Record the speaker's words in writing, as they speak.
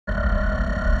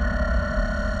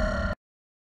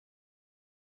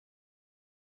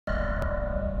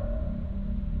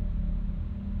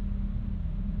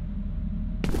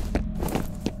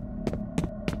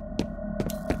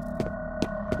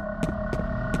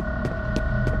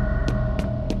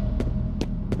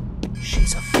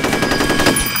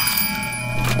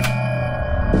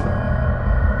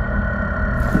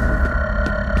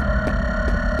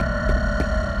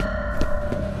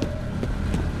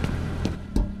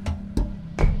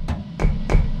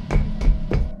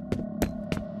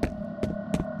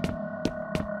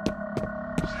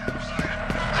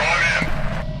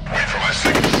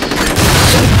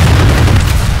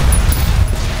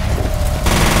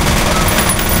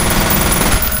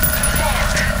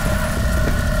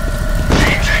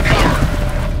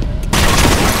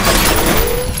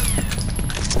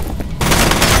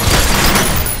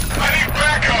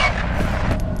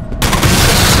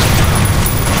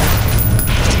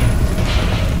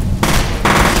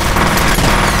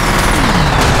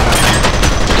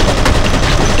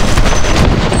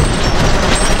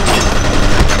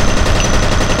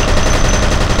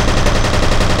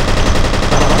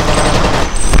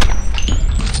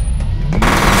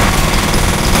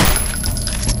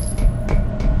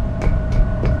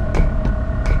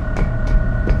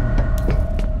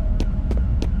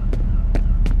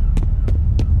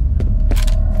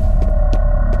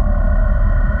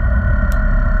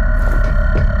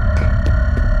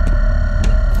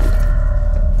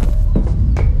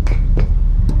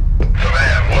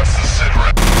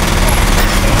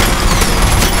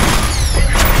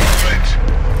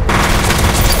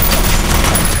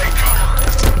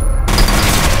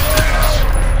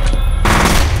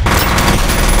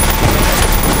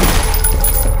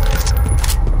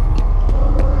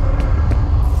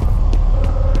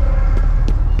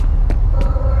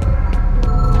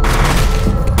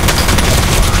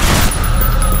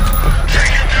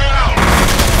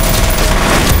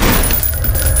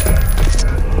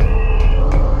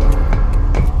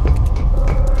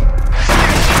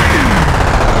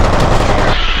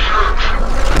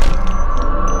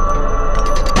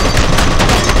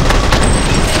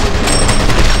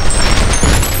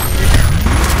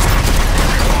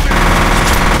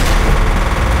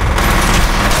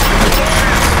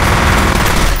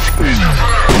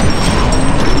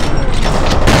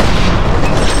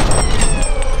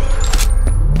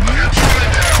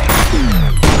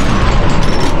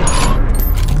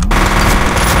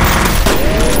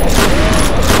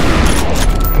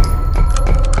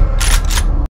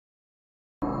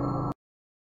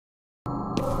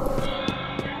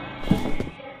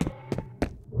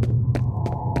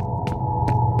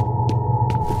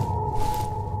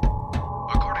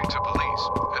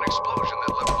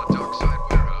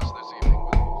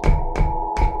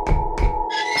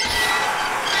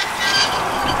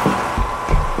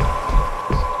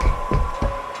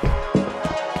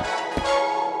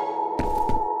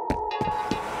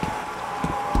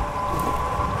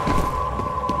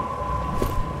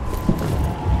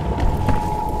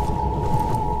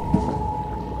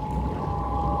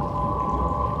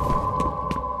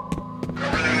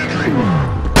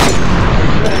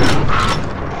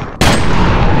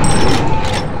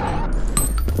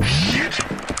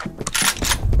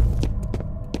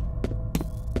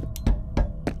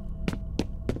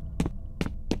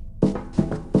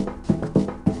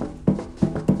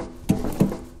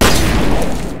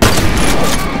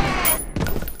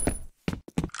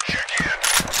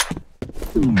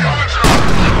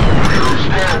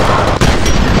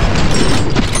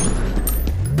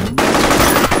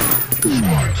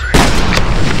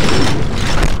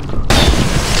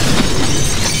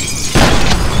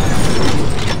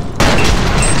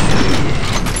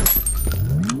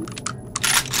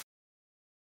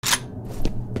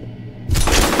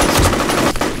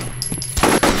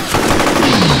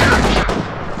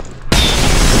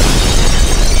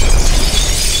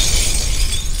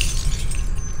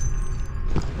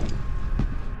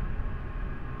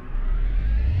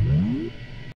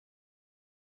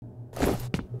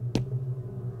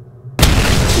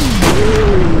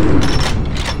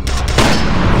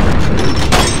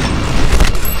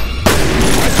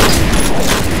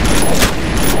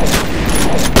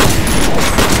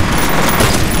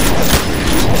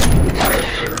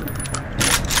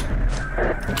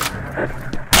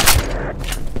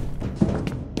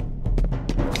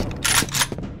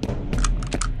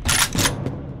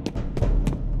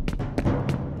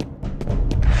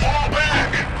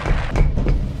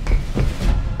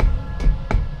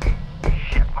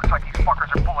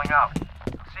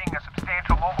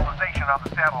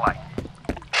satellite.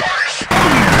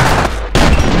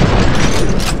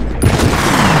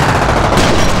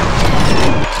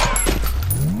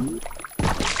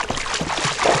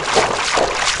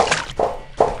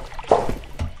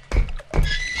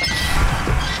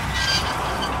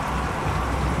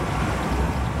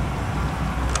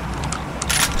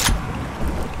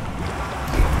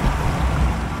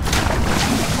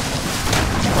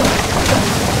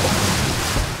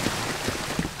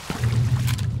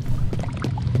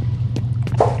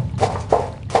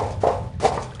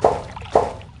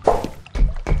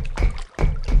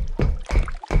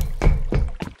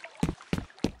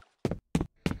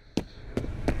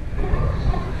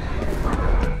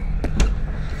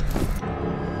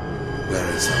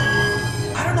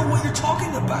 I don't know what you're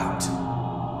talking about.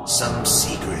 Some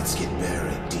secrets get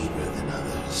buried deeper than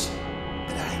others,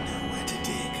 but I know where to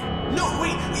dig. No,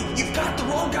 wait, you've got the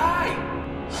wrong guy.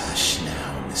 Hush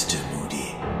now, Mr.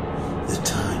 Moody. The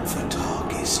time for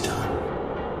talk is done.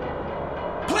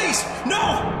 Please,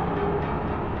 no!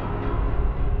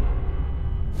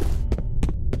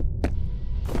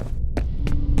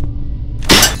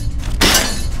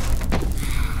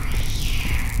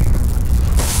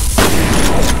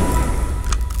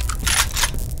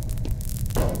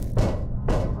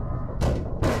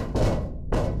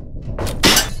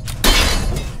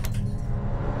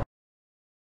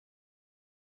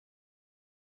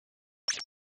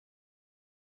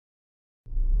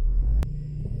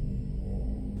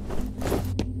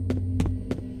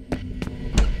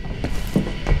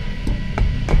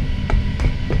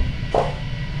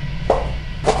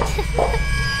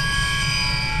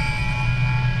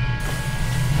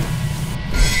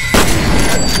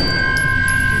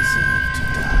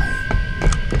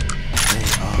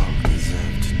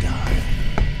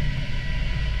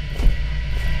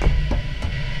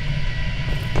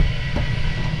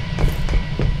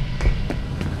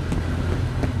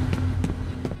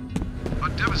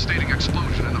 Devastating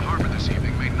explosion in the harbor this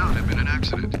evening may not have been an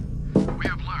accident. We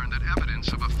have learned that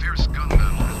evidence of a fierce gun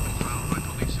battle has been found by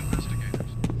police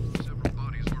investigators. Several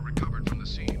bodies were recovered from the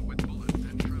scene with bullet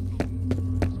and shrapnel wounds.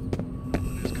 No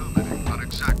one is commenting on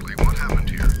exactly what happened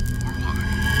here or why.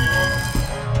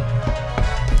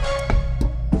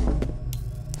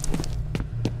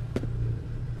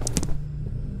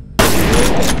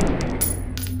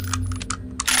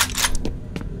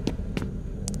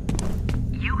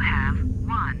 You have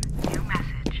one new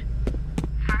message.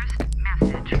 First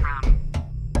message from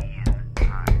Ian.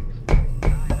 Hi.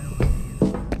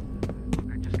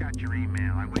 I just got your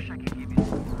email. I wish I could give you...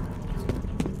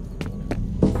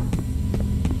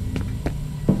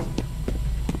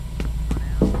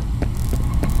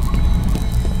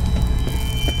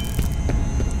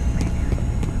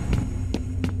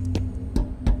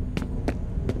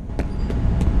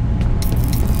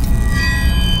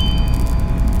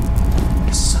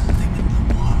 Something in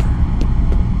the water.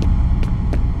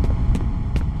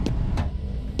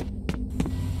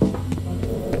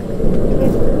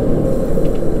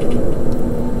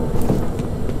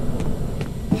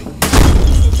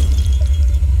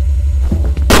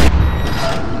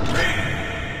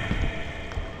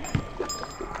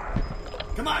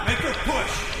 Come on, make her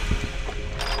push!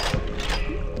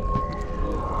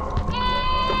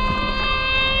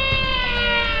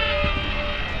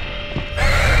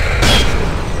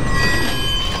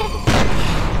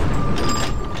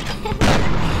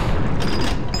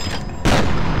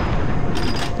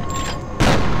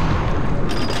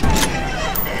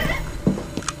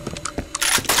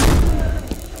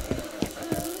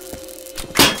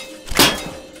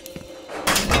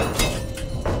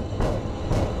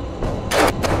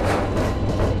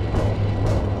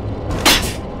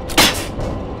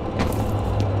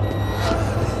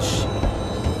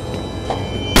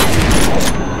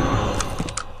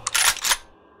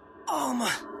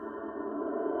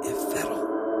 If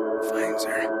F.E.A.R finds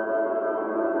her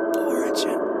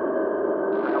origin.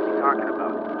 What are we talking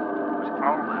about? Whose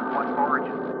phone and what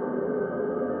origin?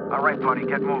 All right, buddy,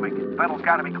 get moving. F.E.A.R's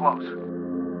gotta be close.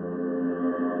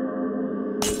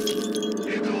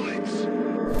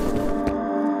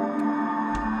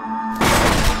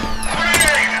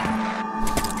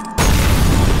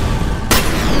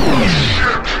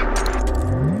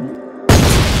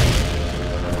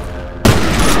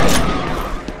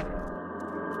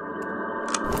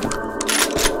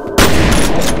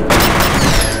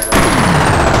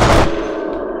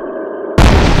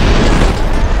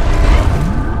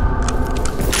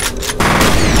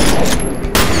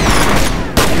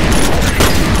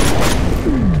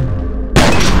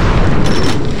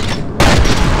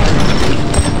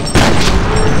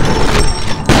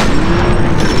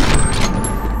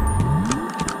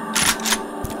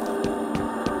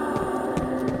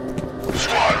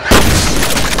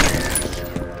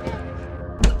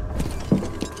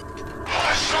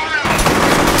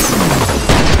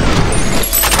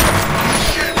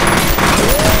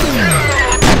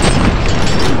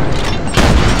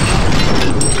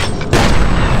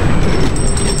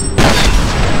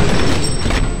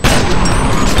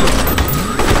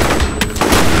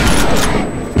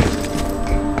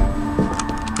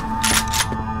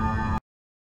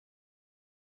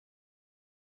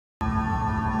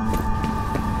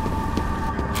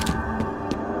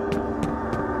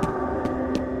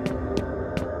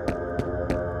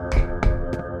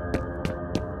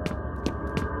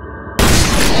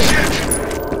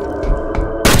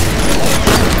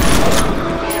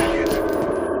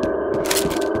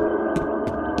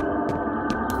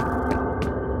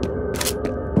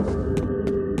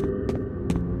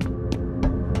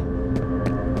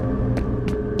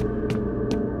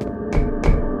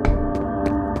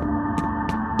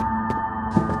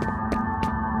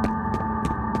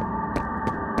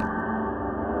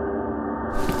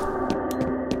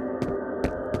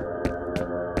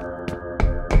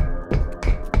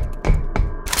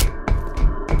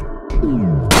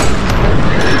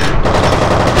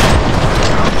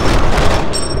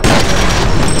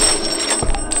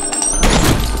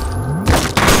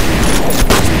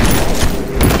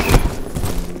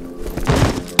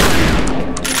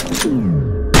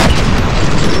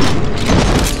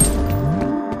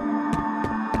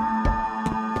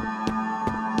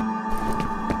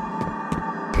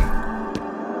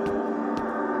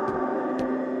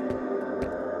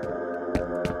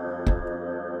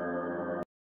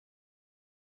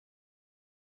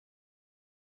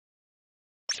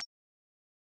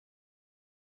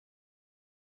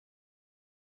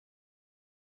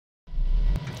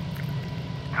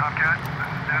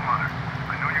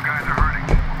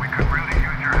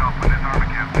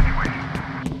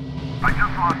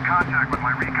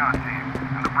 recon team,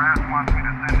 and the brass wants me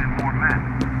to send in more men,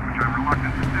 which I'm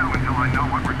reluctant to do until I know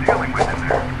what we're dealing with in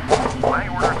there. My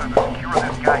orders are to secure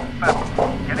this guy Fettel,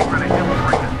 getting rid of him will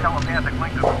bring his telepathic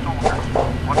link to the soldiers.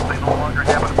 Once they no longer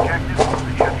have an objective,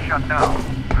 they should shut down.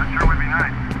 That sure would be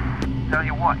nice. Tell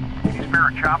you what, can you spare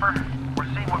a chopper? We're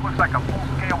seeing what looks like a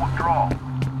full-scale withdrawal.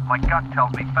 My gut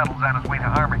tells me Fettel's on his way to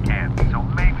Armacan, so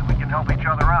maybe we can help each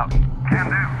other out.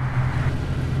 Can do.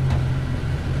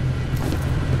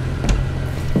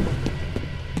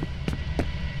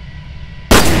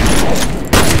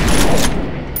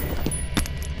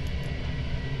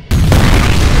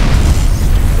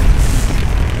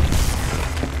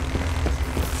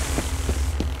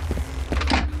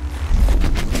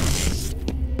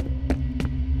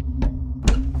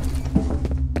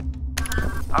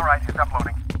 All right, it's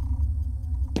uploading.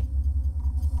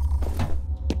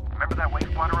 Remember that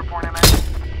wastewater report I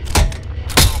mentioned?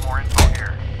 A little more info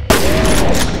here. It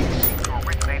seems to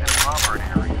originate in the Auburn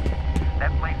area.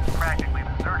 That place is practically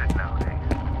deserted nowadays.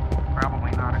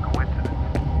 Probably not a coincidence.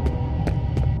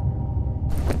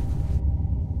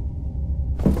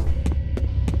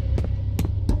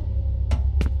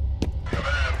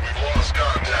 Command, we've lost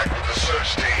contact with the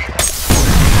search team.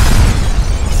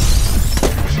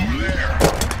 Who's over there?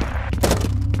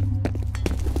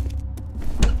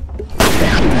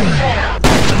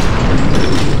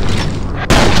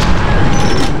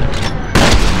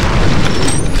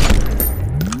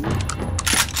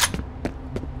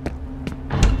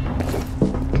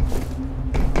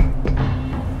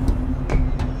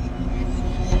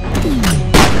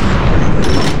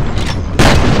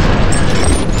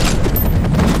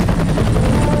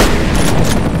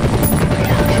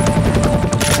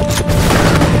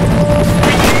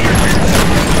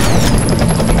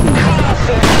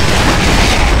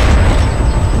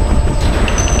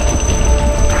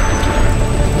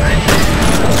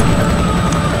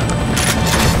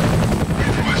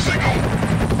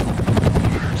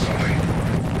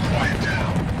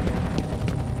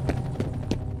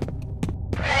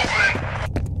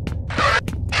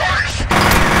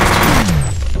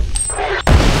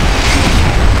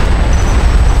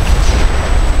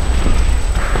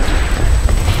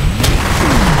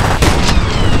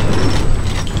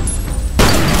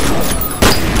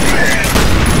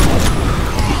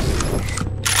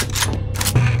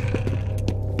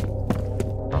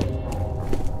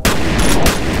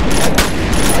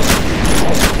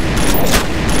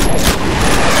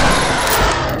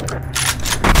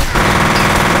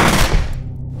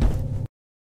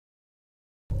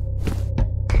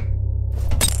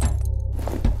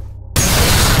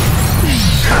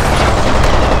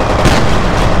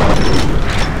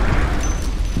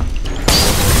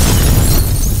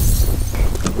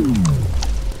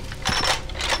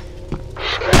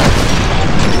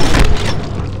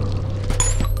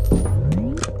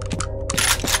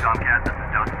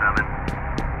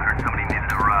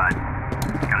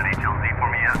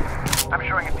 I'm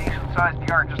showing a decent-sized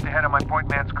yard just ahead of my point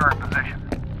man's current position.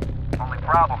 Only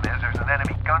problem is there's an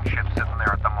enemy gunship sitting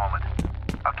there at the moment.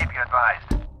 I'll keep you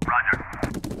advised. Roger.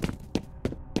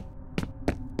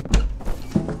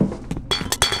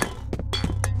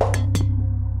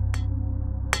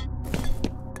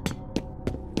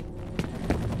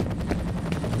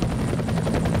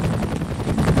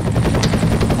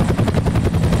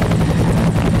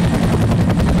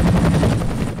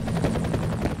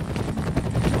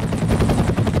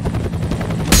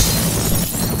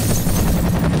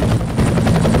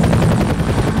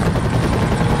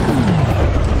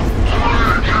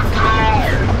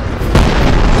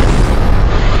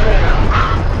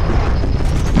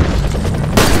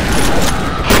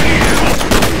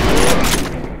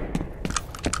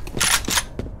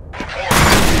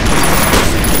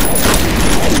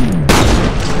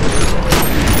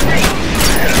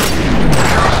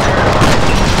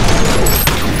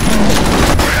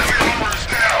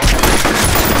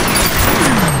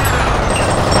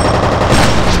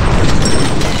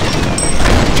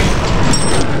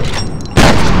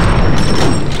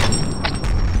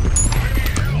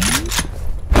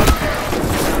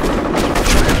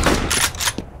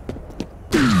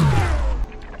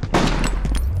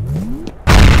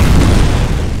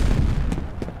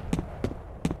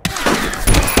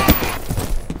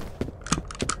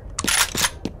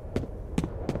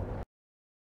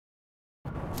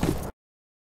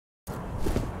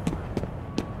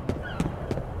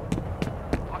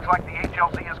 Like the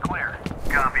HLZ is clear.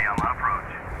 Copy, I'm on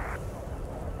approach.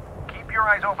 Keep your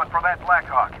eyes open for that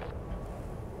Blackhawk.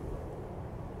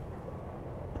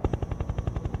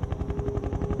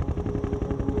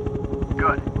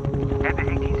 Good. Head to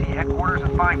ATC headquarters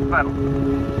and find Fettel.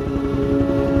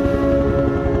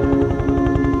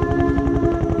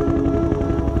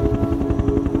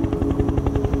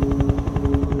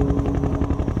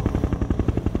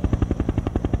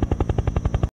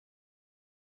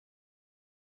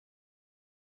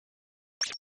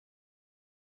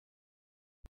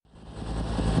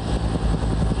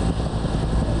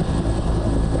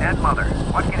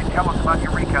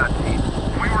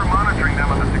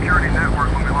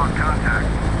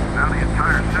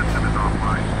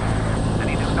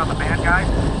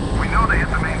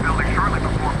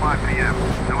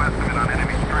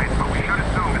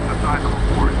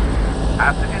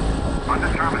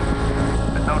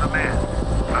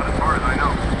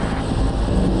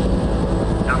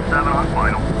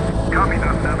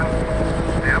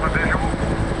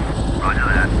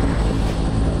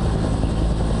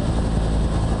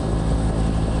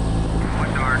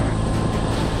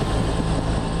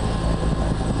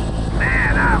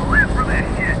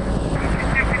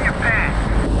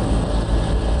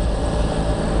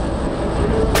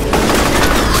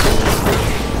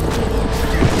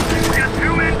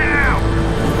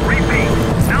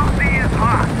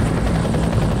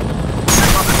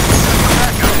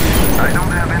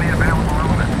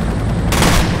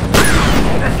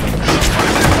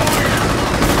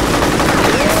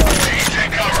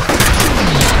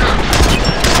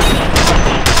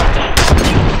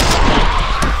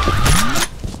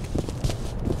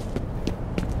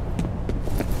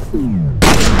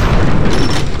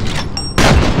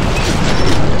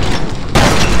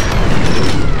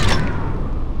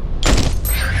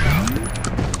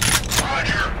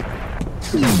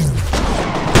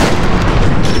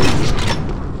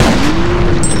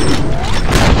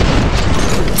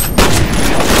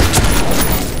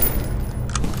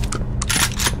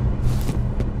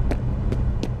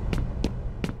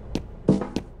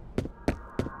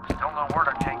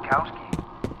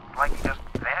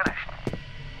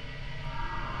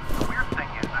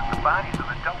 bodies of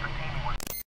the Delta team was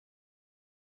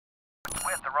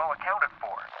with are all accounted